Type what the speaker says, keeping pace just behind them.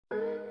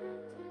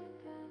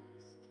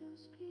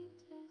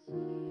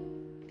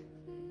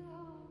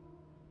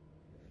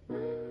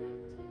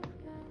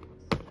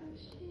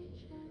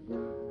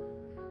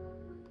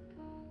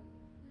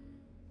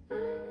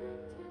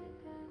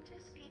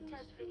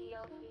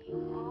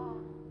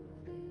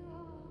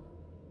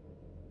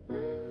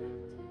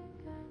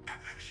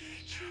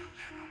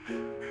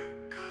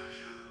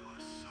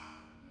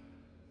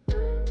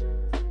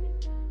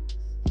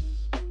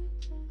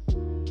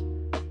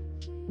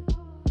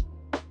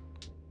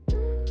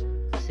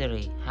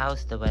Siri,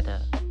 how's the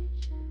weather?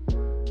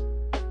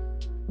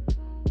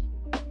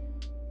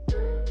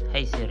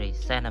 Hey Siri,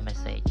 send a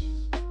message.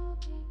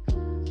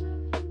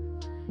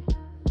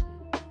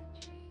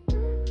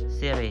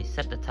 Siri,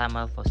 set the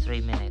timer for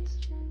 3 minutes.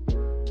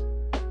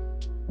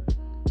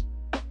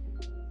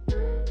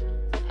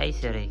 Hey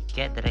Siri,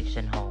 get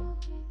direction home.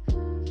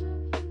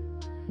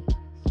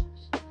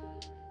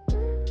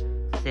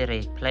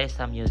 Siri, play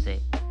some music.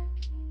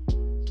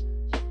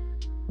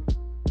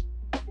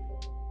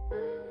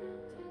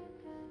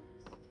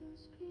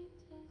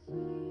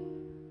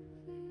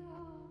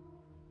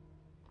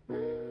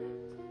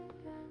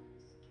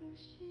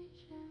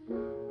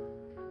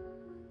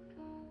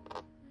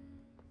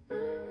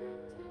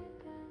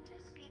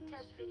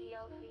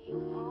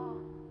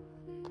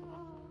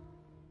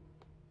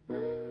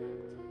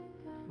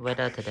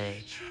 Weather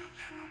today.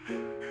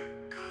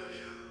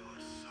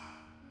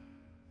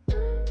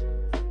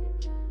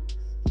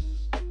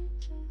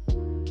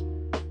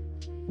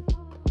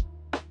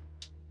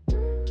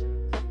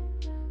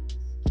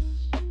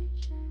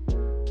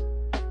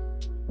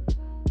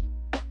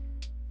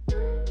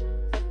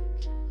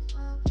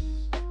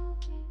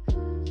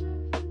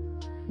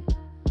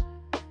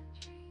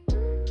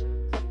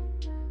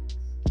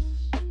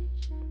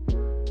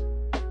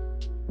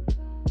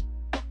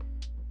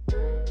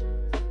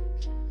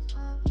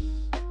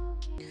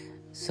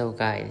 So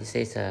guys,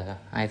 this is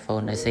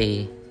iPhone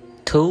SE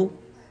 2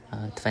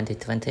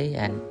 2020,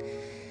 and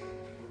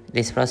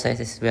this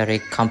process is very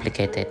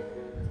complicated,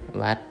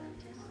 but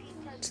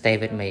stay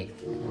with me.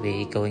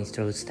 We going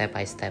through step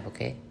by step,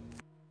 okay?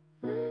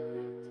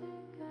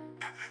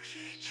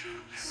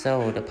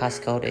 So the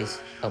passcode is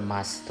a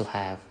must to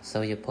have,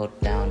 so you put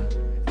down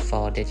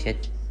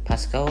 4-digit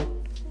passcode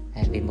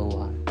and we move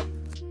on.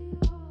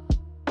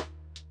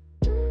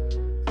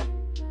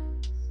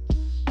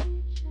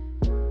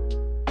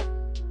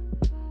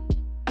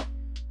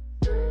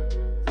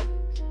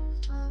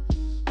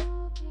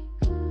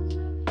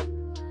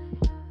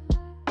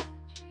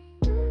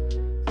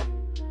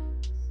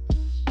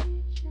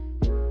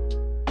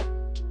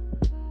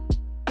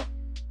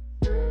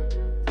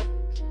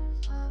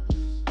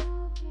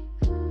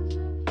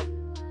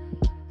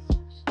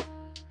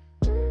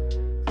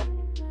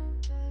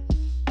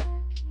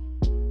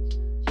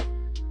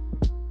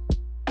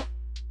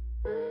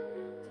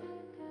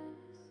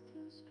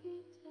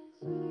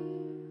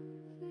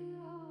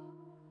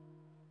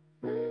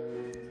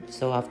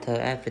 So after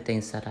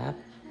everything set up,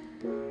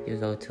 you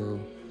go to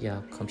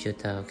your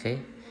computer,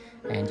 okay,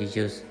 and you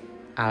use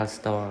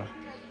iStore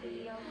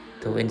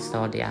to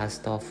install the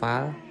iStore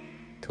file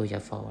to your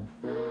phone.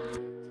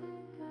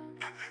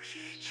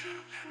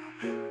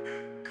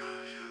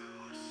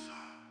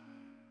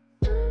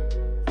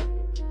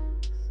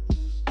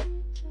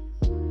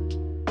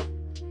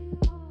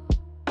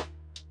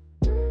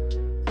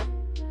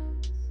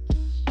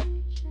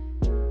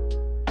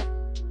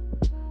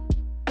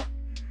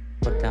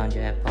 Put down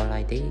your Apple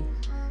ID.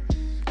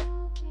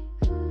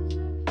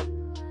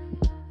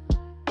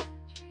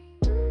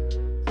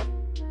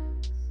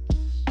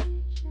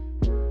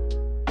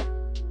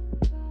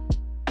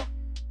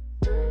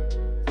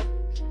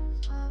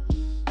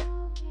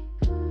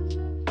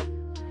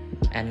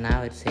 And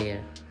now it's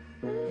here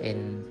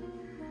in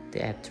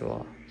the app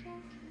drawer.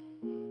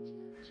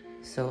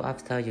 So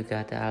after you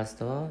got the App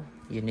Store,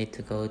 you need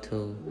to go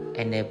to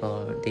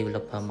enable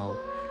developer mode,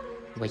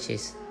 which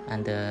is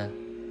under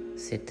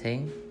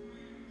setting,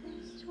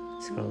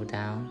 scroll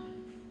down,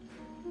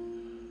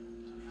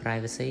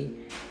 privacy,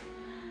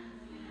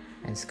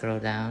 and scroll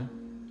down,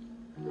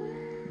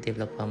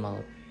 developer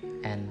mode,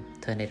 and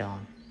turn it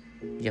on.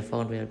 Your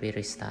phone will be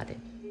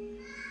restarted.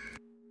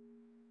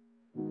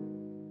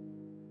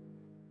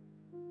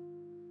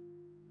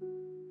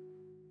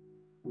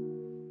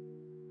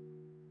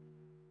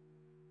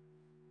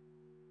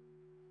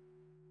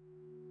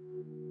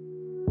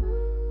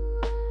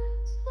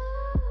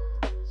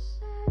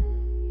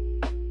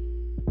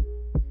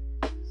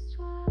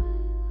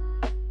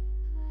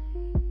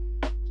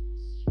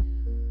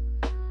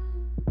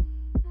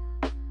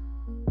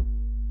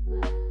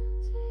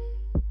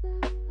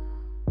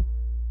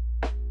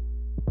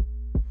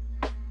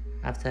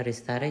 After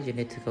restarted, you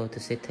need to go to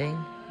setting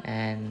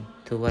and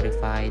to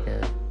verify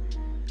the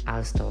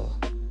App Store.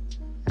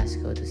 Let's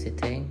go to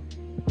setting,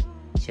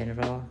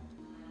 general,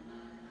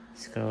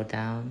 scroll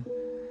down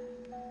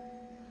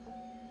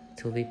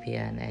to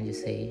VPN, and you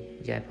see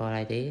your Apple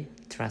ID,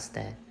 trust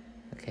that,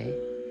 okay?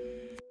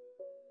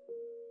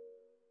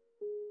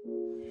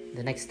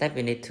 The next step,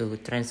 we need to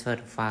transfer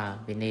the file.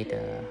 We need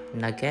a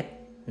nugget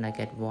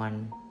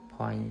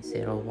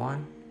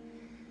 1.01,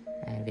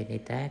 and we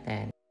need that.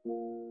 And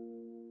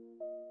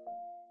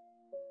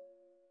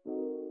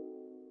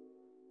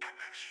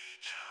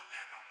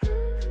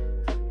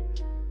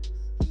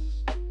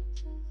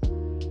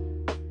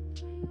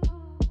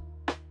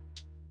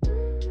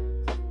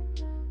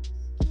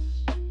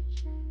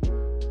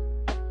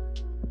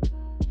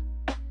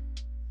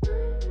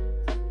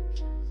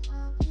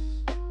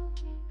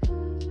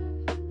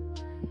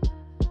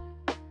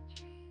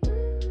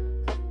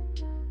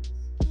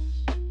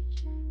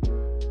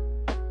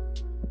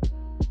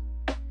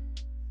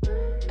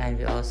And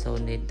we also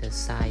need the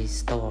size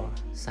store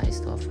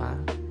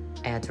file,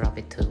 airdrop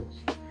it to,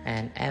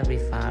 and every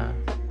file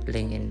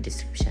link in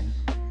description.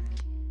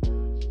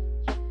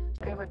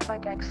 Favorite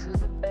TechX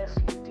is the best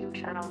YouTube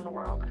channel in the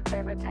world.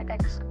 Favorite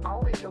TechX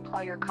always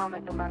reply your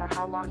comment no matter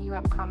how long you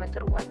have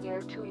commented, 1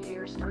 year, 2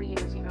 years, 3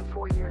 years, even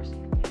 4 years.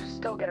 You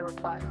still get a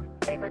reply.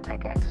 Favorite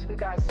TechX, you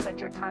guys spend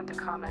your time to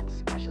comment.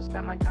 I should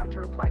spend my time to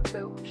reply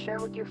too. Share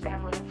with your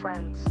family and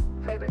friends.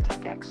 Favorite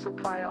TechX,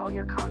 reply all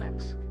your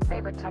comments.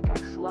 Favorite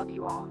TechX, love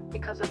you all.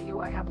 Because of you,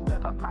 I have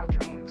lived up my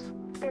dreams.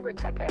 Favorite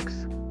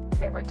TechX,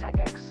 favorite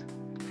TechX,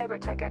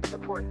 favorite TechX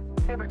support.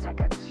 Favorite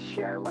TechX,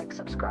 share, like,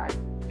 subscribe.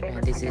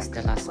 And this is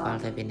the last file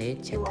that we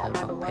need,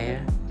 set-top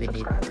pair. We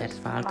need that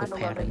file to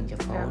pairing your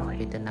phone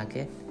with the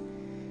nugget.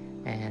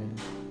 And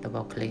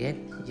double click it.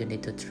 You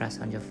need to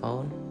trust on your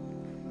phone.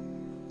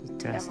 You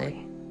trust it.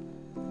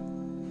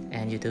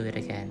 And you do it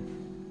again.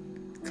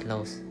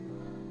 Close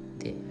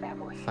the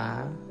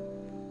file.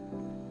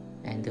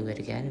 And do it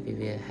again. We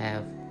will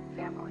have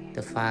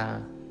the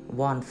file,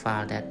 one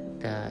file that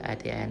at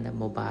the end, the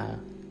mobile,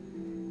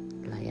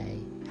 like I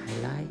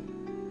highlight.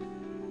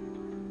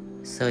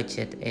 Search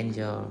it in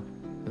your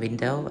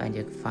window and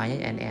you find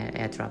it and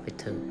airdrop it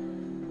too.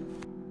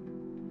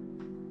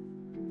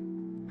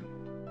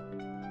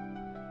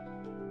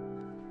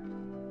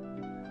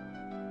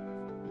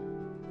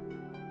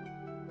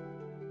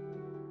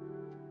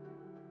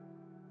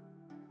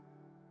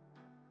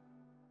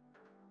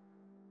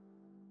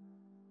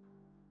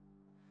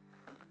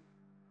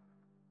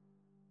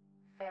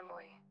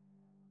 Family.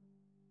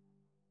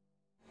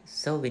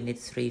 So we need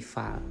 3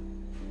 files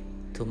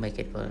to make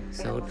it work.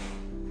 So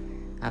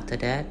after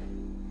that,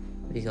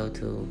 we go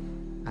to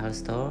our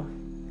store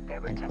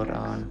and put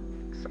on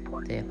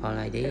the Apple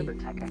ID. Favorite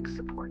TechX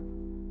support.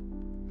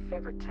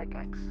 Favorite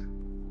TechX.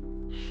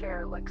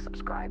 Share, like,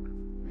 subscribe.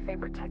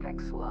 Favorite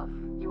TechX love.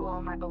 You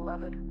all my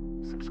beloved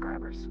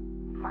subscribers.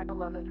 My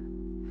beloved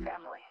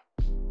family.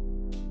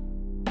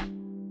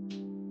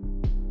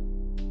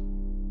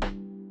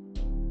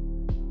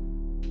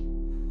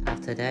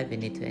 After that, we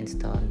need to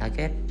install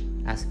Nugget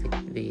as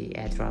we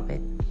airdrop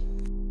it.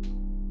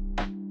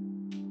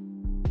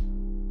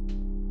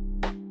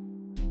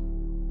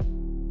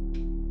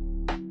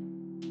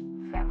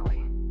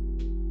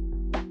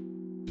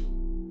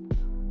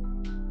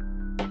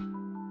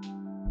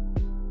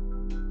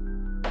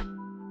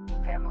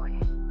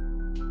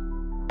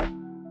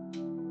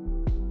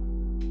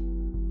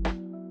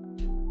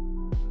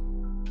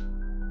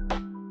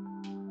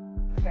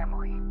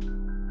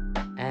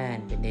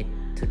 And we need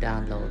to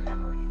download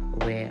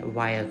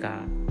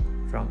WireGuard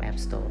from App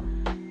Store.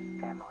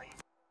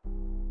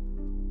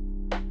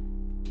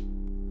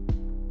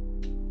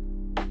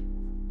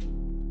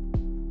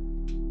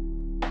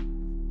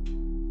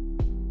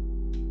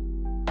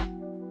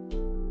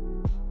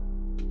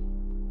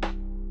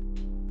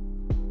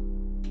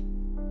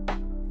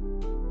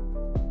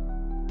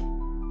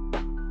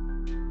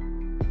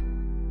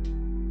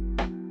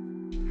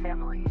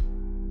 Family.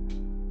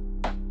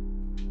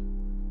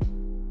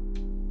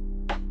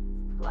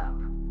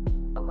 Love,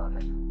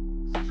 beloved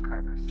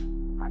subscribers,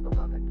 my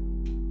beloved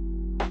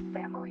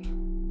family.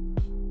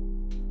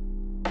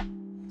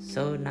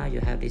 So now you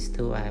have these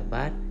 2 apps,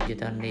 but you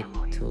don't need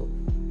to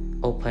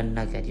open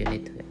Nugget. You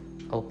need to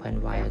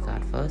open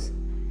WireGuard first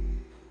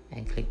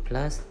and click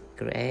plus,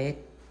 create,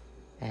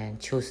 and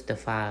choose the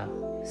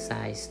file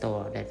size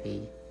store that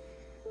we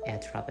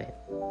airdrop it.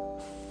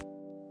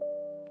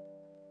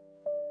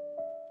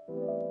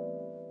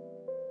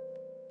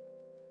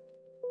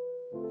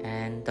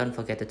 And don't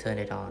forget to turn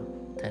it on.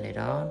 Turn it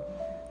on.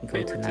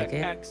 Go to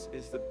Nugget. X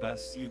is the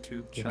best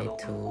YouTube you channel. need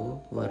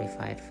to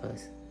verify it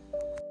first.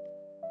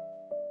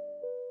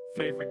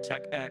 Favorite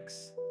Tech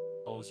X.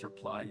 Always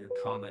reply your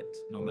comment,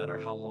 no matter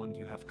how long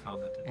you have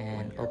commented.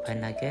 And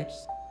open Nugget.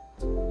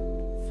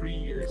 3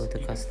 years, Go to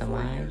even 4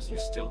 customize. years, you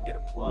still get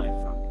applied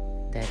from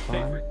That one,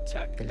 Favorite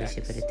Tech the X.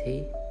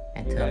 eligibility,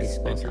 and You turn guys this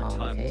spend post your on,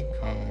 time okay? to And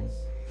comments.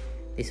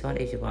 this one,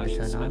 if you want I to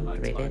should turn spend on, my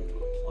read time it. to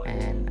apply.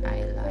 And I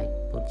like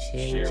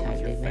pushing Share child with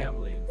your limit,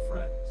 family and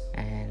friends.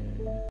 and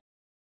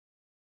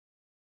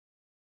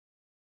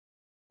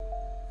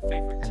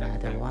Favorite Tech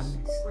another X. one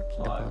is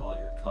Reply double all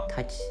your comments.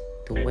 touch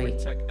to Favorite wait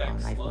Tech on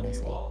X, iPhone love you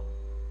SE. all.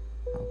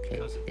 Okay,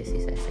 Because of this you,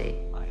 is SE.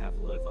 I have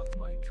lived up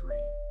my dream.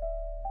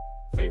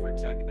 Favorite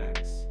Tech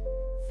X.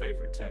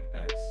 Favorite Tech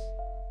X.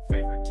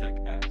 Favorite Tech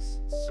X.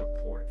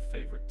 Support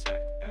Favorite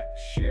Tech X.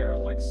 Share,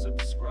 like,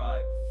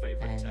 subscribe.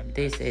 Favorite Tech And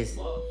this X. is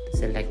Love.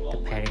 select the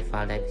pairing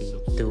file that we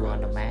do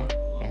on the Mac,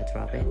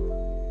 airdrop it,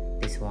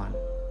 this one,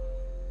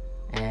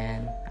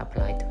 and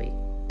apply to it.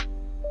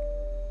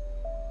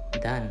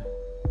 Done.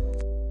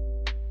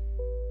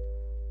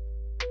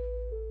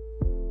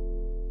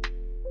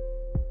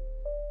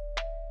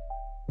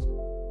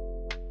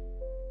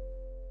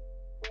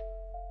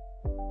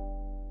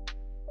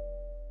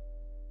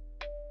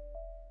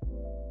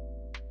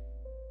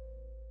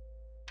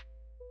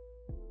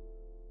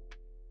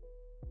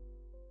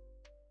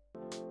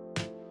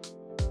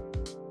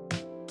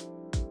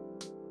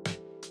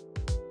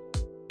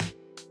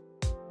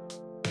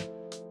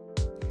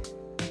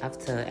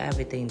 After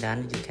everything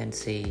done, you can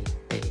see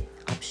the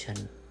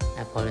option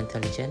Apple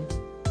Intelligence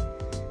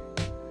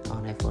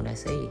on iPhone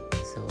SE.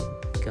 So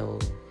go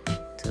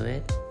to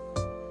it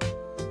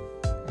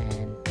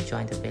and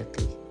join the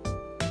weekly.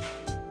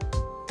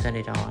 Turn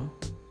it on.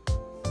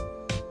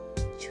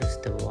 Choose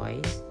the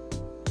voice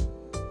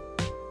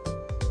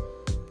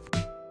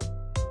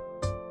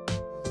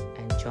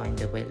and join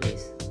the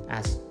waitlist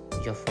as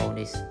your phone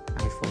is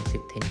iPhone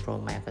 15 Pro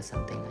Max or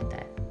something like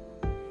that.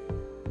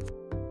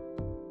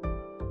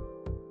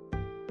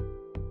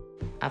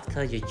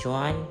 After you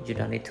join, you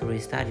don't need to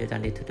restart, you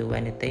don't need to do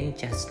anything,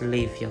 just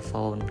leave your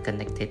phone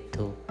connected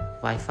to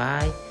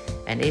Wi-Fi.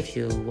 And if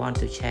you want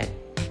to check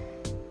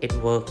it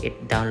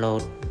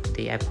download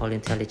the Apple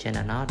Intelligence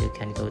or not, you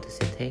can go to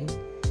settings,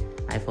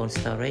 iPhone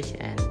storage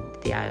and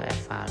the iOS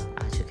file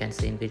as you can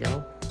see in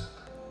video.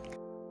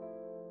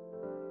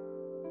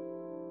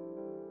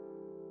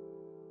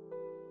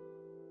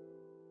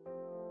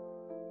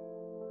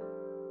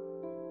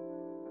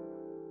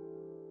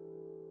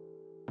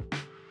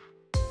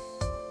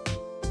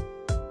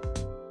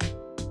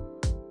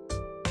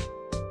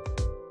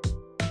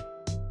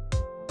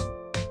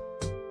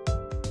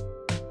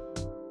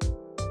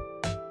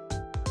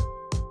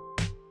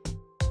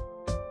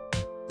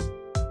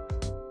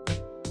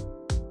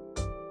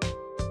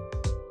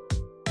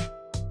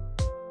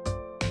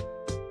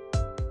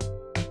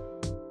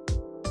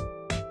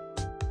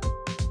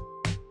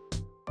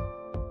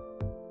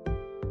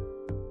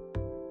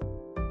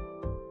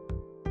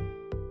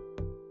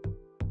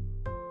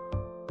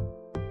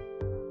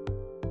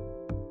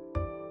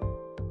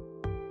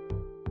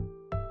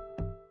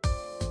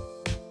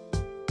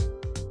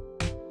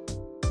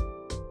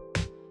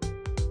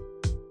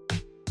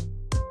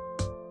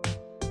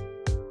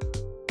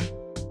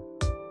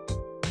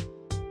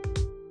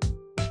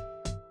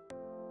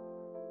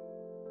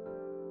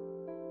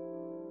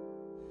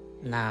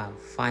 Now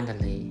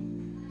finally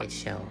it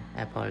shows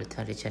Apple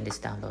Intelligence is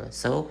downloaded.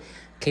 So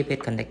keep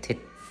it connected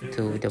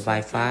to the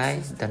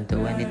Wi-Fi, don't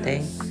do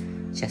anything,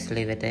 just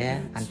leave it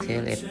there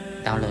until it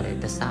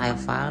downloaded. The size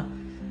of file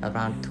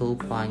around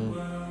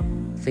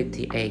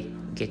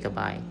 2.58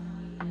 gigabyte.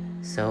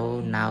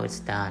 So now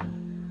it's done.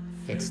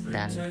 It's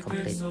done,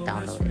 complete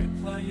downloaded.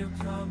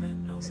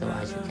 So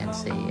as you can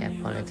see,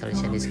 Apple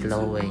Intelligence is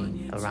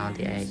glowing around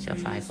the edge of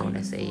iPhone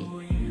SE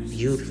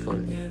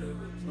beautifully.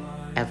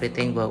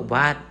 Everything works,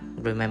 but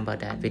remember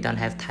that we don't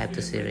have type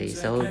to Siri,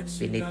 so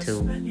we need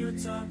to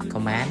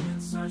command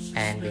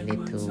and we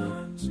need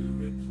to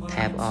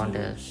tap on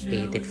the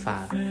edit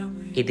file,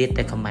 edit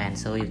the command,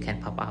 so you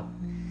can pop up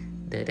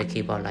the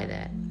keyboard like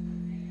that.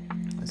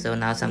 So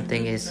now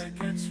something is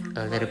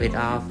a little bit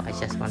off. I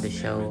just want to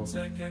show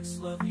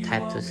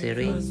type to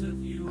Siri.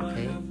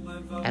 Okay,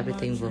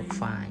 everything works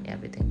fine,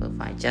 everything works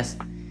fine. Just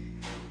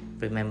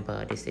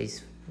remember this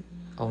is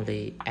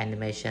only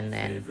animation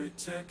and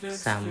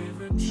some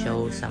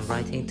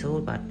writing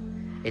tool, but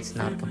it's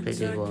not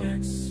completely work.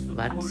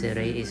 But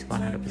Siri is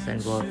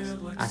 100% works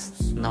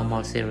as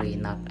normal Siri,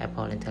 not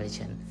Apple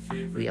Intelligence.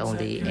 We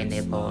only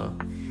enable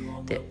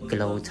the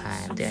glow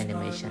time, the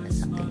animation and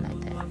something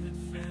like that.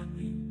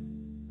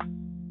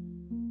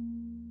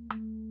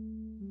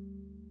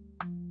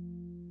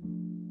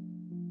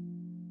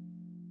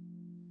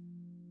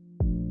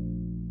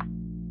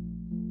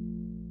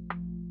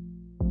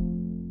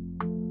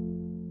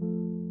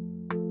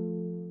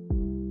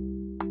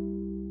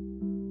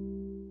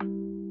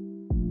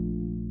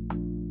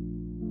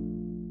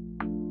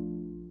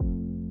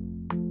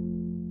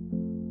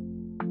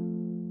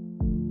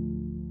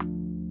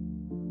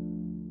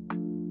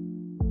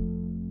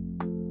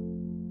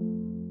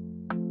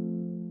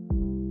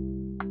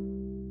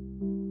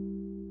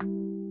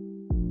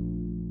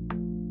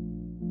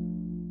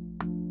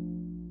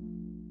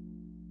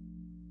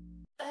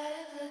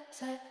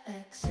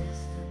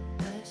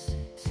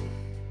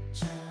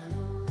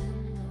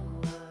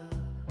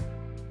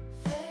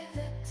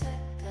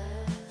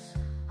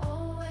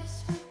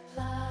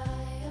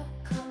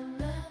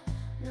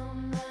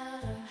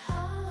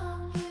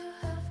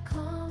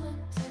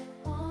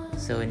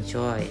 So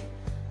enjoy.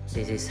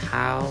 This is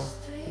how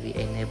we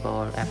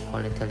enable Apple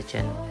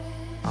Intelligence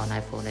on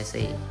iPhone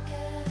SE.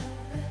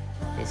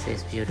 This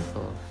is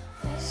beautiful,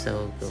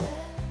 so good.